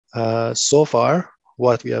So far,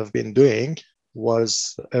 what we have been doing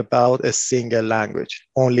was about a single language,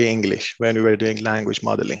 only English, when we were doing language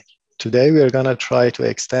modeling. Today, we are going to try to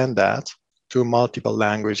extend that to multiple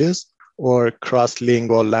languages or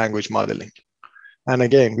cross-lingual language modeling. And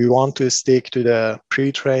again, we want to stick to the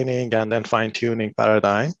pre-training and then fine-tuning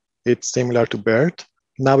paradigm. It's similar to BERT.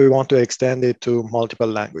 Now we want to extend it to multiple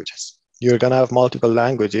languages. You're going to have multiple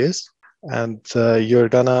languages, and you're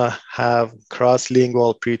going to have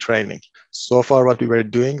cross-lingual pre-training. So far, what we were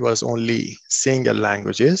doing was only single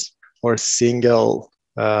languages or single,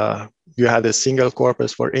 you had a single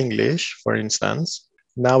corpus for English, for instance.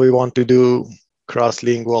 Now we want to do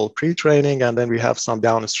cross-lingual pre-training, and then we have some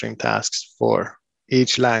downstream tasks for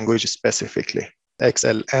each language specifically.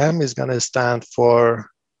 XLM is going to stand for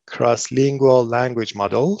cross-lingual language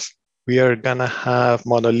models. We are going to have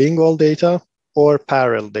monolingual data or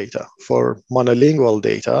parallel data. For monolingual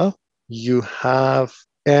data, you have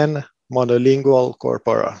n monolingual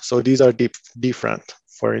corpora. So these are different.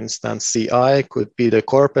 For instance, CI could be the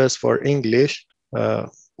corpus for English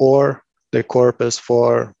or the corpus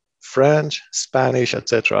for French, Spanish,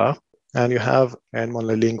 etc. And you have n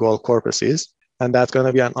monolingual corpuses. And that's going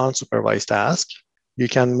to be an unsupervised task. You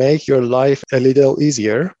can make your life a little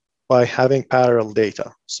easier by having parallel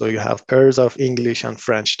data. So you have pairs of English and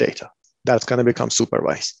French data. That's going to become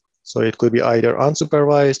supervised. So it could be either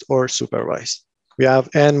unsupervised or supervised. We have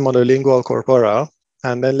n monolingual corpora,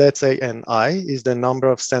 and then let's say ni is the number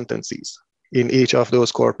of sentences in each of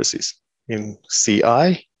those corpuses. In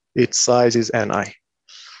CI, its size is ni.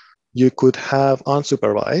 You could have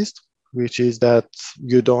unsupervised, which is that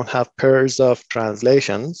you don't have pairs of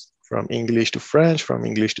translations from English to French, from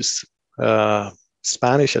English to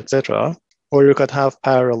Spanish, etc. Or you could have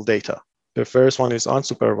parallel data. The first one is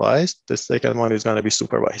unsupervised. The second one is going to be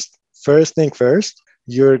supervised. First thing first,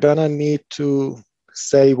 you're going to need to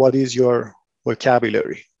say what is your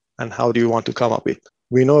vocabulary and how do you want to come up with.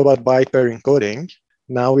 We know about byte pair encoding.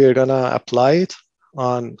 Now we are going to apply it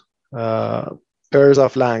on pairs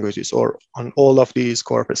of languages or on all of these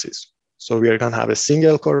corpuses. So we are going to have a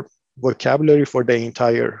single vocabulary for the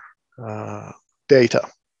entire data.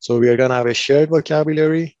 So we are going to have a shared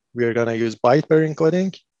vocabulary. We are going to use byte pair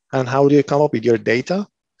encoding. And how do you come up with your data,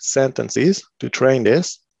 sentences to train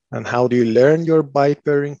this? And how do you learn your byte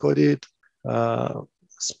pair encoded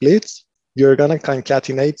splits? You're going to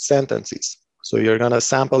concatenate sentences. So you're going to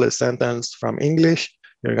sample a sentence from English.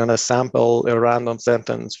 You're going to sample a random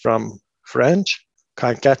sentence from French,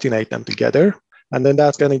 concatenate them together. And then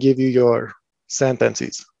that's going to give you your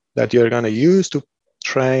sentences that you're going to use to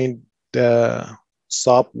train the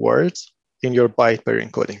subwords in your byte pair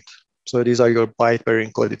encoding. So these are your byte pair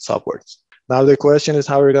encoded subwords. Now the question is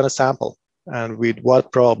how are you going to sample? And with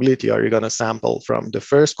what probability are you going to sample from the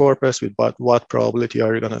first corpus? With what probability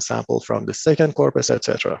are you going to sample from the second corpus,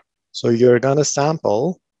 etc.? So you're going to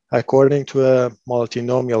sample according to a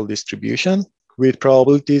multinomial distribution with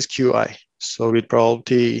probabilities Qi. So with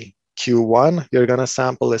probability Q1, you're going to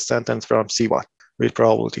sample a sentence from C1. With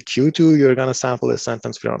probability Q2, you're going to sample a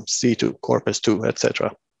sentence from C2, corpus 2,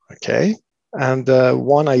 etc. Okay. And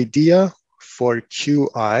one idea for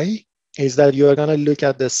Qi is that you're going to look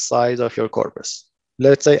at the size of your corpus.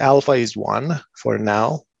 Let's say alpha is 1 for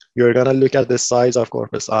now. You're going to look at the size of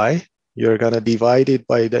corpus I. You're going to divide it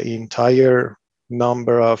by the entire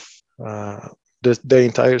number of, the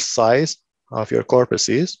entire size of your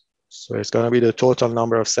corpuses. So it's going to be the total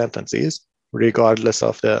number of sentences, regardless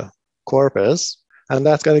of the corpus. And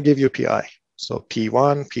that's going to give you Pi. So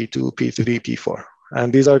P1, P2, P3, P4.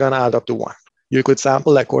 And these are going to add up to 1. You could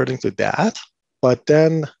sample according to that. But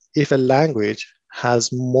then if a language has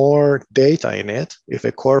more data in it, if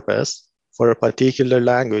a corpus for a particular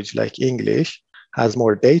language like English has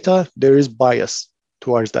more data, there is bias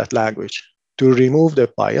towards that language. To remove the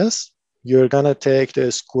bias, you're going to take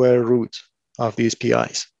the square root of these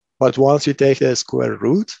PIs. But once you take the square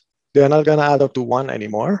root, they're not going to add up to 1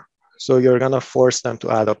 anymore. So you're going to force them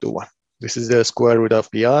to add up to 1. This is the square root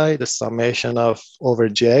of Pi, the summation of over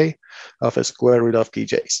J of a square root of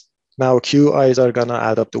Pj's. Now Qi's are going to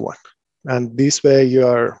add up to 1. And this way you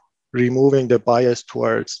are removing the bias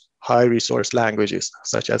towards high resource languages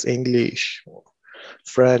such as English,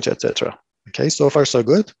 French, etc. Okay, so far so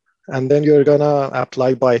good. And then you're going to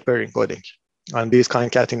apply byte pair encoding on these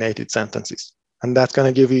concatenated sentences. And that's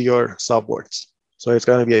going to give you your subwords. So it's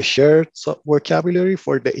going to be a shared vocabulary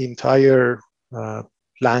for the entire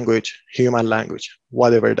language, human language,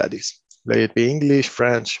 whatever that is. Let it be English,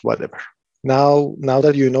 French, whatever. Now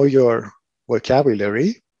that you know your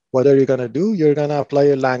vocabulary, what are you going to do? You're going to apply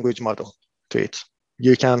a language model to it.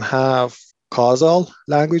 You can have causal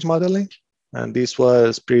language modeling. and this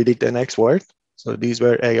was predict the next word. So these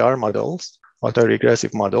were AR models,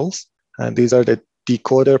 autoregressive models, and these are the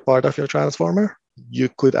decoder part of your transformer. You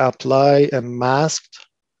could apply a masked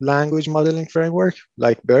language modeling framework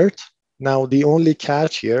like BERT. Now, the only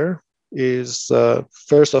catch here is,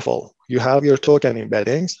 first of all, you have your token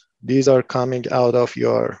embeddings. These are coming out of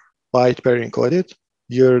your byte pair encoded.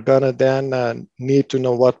 You're gonna then need to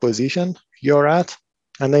know what position you're at,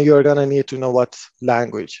 and then you're gonna need to know what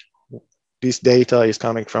language. This data is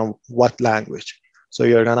coming from what language. So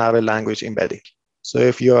you're gonna have a language embedding. So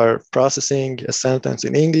if you are processing a sentence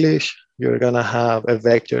in English, you're gonna have a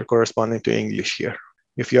vector corresponding to English here.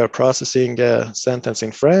 If you are processing a sentence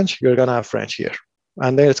in French, you're gonna have French here.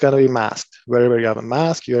 And then it's gonna be masked. Wherever you have a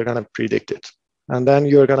mask, you're gonna predict it. And then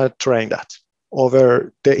you're gonna train that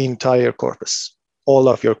over the entire corpus, all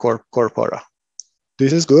of your corpora.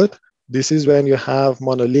 This is good. This is when you have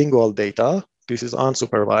monolingual data. This is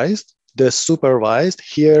unsupervised. The supervised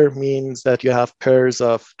here means that you have pairs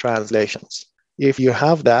of translations. If you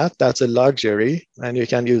have that, that's a luxury and you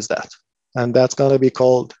can use that. And that's gonna be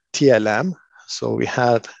called TLM. So we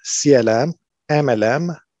had CLM,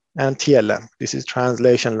 MLM, and TLM. This is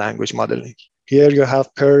translation language modeling. Here you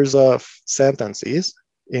have pairs of sentences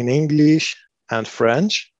in English and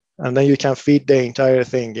French, and then you can feed the entire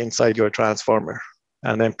thing inside your transformer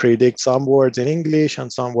and then predict some words in English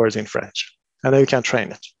and some words in French. And then you can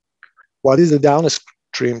train it. What is the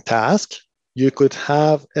downstream task? You could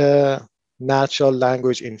have a natural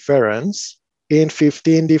language inference in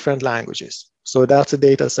 15 different languages. So that's a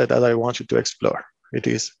data set that I want you to explore. It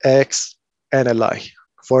is X, NLI.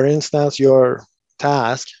 For instance, your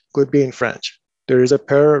task could be in French. There is a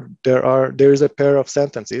pair of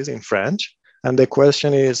sentences in French, and the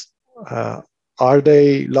question is, are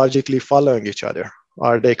they logically following each other?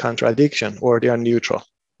 Are they contradiction or they are neutral?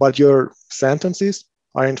 But your sentences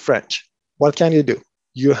are in French. What can you do?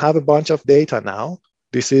 You have a bunch of data now.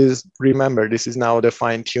 Remember, this is now the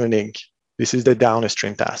fine tuning. This is the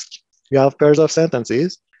downstream task. You have pairs of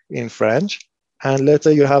sentences in French, and let's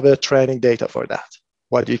say you have a training data for that.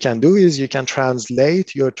 What you can do is you can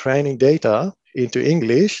translate your training data into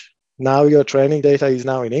English. Now your training data is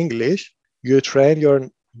now in English. You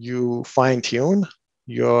fine tune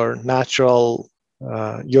your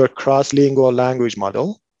your cross-lingual language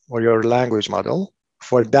model or your language model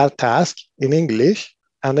for that task in English,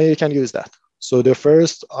 and then you can use that. So the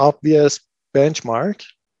first obvious benchmark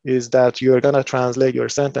is that you're gonna translate your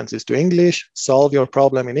sentences to English, solve your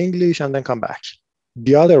problem in English, and then come back.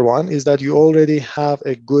 The other one is that you already have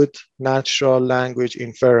a good natural language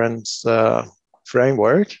inference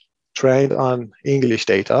framework trained on English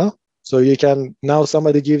data. So now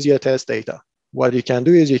somebody gives you a test data. What you can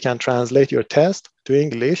do is you can translate your test to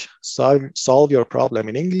English, solve your problem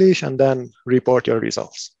in English, and then report your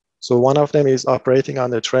results. So one of them is operating on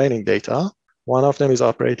the training data. One of them is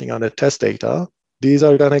operating on the test data. These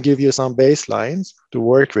are gonna give you some baselines to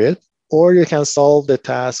work with, or you can solve the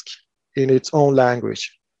task in its own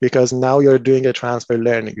language, because now you're doing a transfer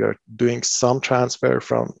learning. You're doing some transfer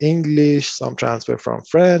from English, some transfer from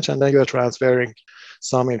French, and then you're transferring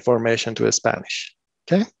some information to Spanish,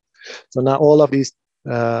 okay? So now all of these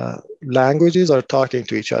languages are talking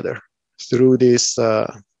to each other through this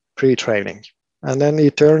pre-training. And then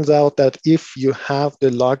it turns out that if you have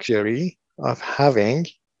the luxury of having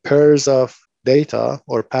pairs of data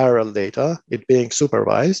or parallel data, it being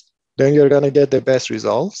supervised, then you're gonna get the best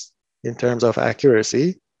results in terms of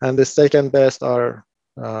accuracy. And the second best are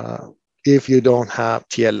if you don't have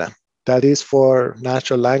TLM. That is for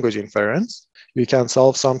natural language inference. You can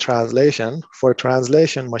solve some translation. For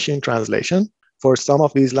translation, machine translation, for some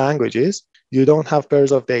of these languages, you don't have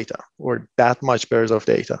pairs of data or that much pairs of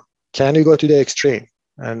data. Can you go to the extreme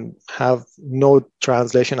and have no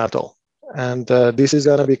translation at all? And this is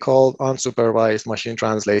gonna be called unsupervised machine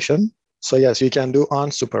translation. So yes, you can do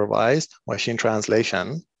unsupervised machine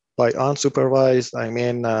translation. By unsupervised, I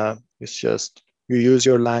mean, it's just you use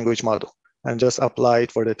your language model and just apply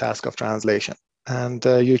it for the task of translation. And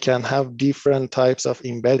you can have different types of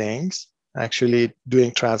embeddings actually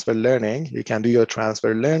doing transfer learning. You can do your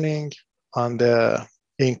transfer learning on the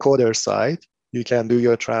encoder side. You can do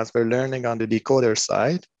your transfer learning on the decoder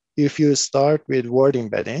side. If you start with word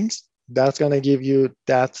embeddings, that's going to give you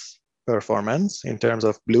that performance in terms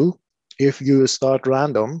of blue. If you start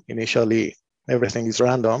random, initially everything is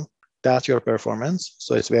random, that's your performance,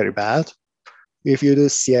 so it's very bad. If you do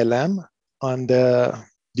CLM on the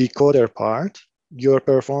decoder part, your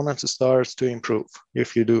performance starts to improve.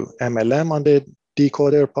 If you do MLM on the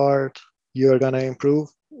decoder part, you're gonna improve.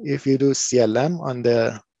 If you do CLM on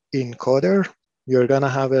the encoder, you're gonna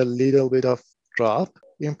have a little bit of drop.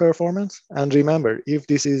 in performance. And remember, if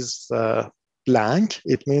this is blank,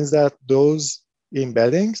 it means that those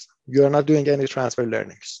embeddings, you're not doing any transfer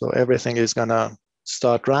learning. So everything is gonna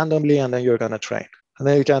start randomly and then you're gonna train. And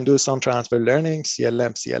then you can do some transfer learning,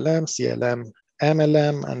 CLM, CLM, CLM,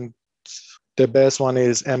 MLM, and the best one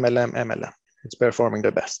is MLM, MLM. It's performing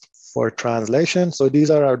the best. For translation, so these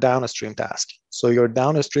are our downstream tasks. So your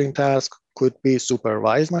downstream task could be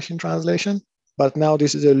supervised machine translation, but now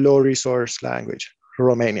this is a low resource language,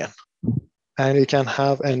 Romanian. And you can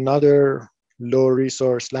have another low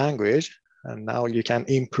resource language, and now you can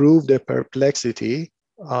improve the perplexity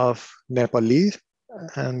of Nepali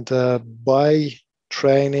and by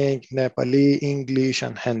training Nepali, English,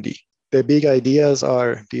 and Hindi. The big ideas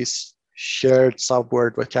are this shared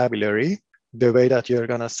subword vocabulary, the way that you're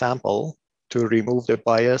gonna sample to remove the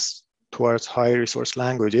bias towards high resource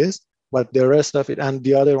languages, but the rest of it, and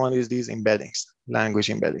the other one is these embeddings, language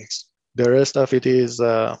embeddings. The rest of it is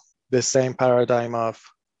the same paradigm of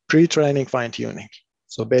pre-training fine-tuning.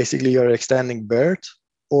 So basically you're extending BERT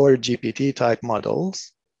or GPT type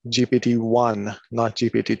models, GPT-1, not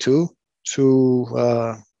GPT-2,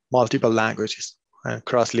 to multiple languages and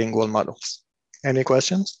cross-lingual models. Any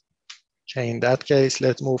questions? Okay, in that case,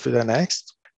 let's move to the next.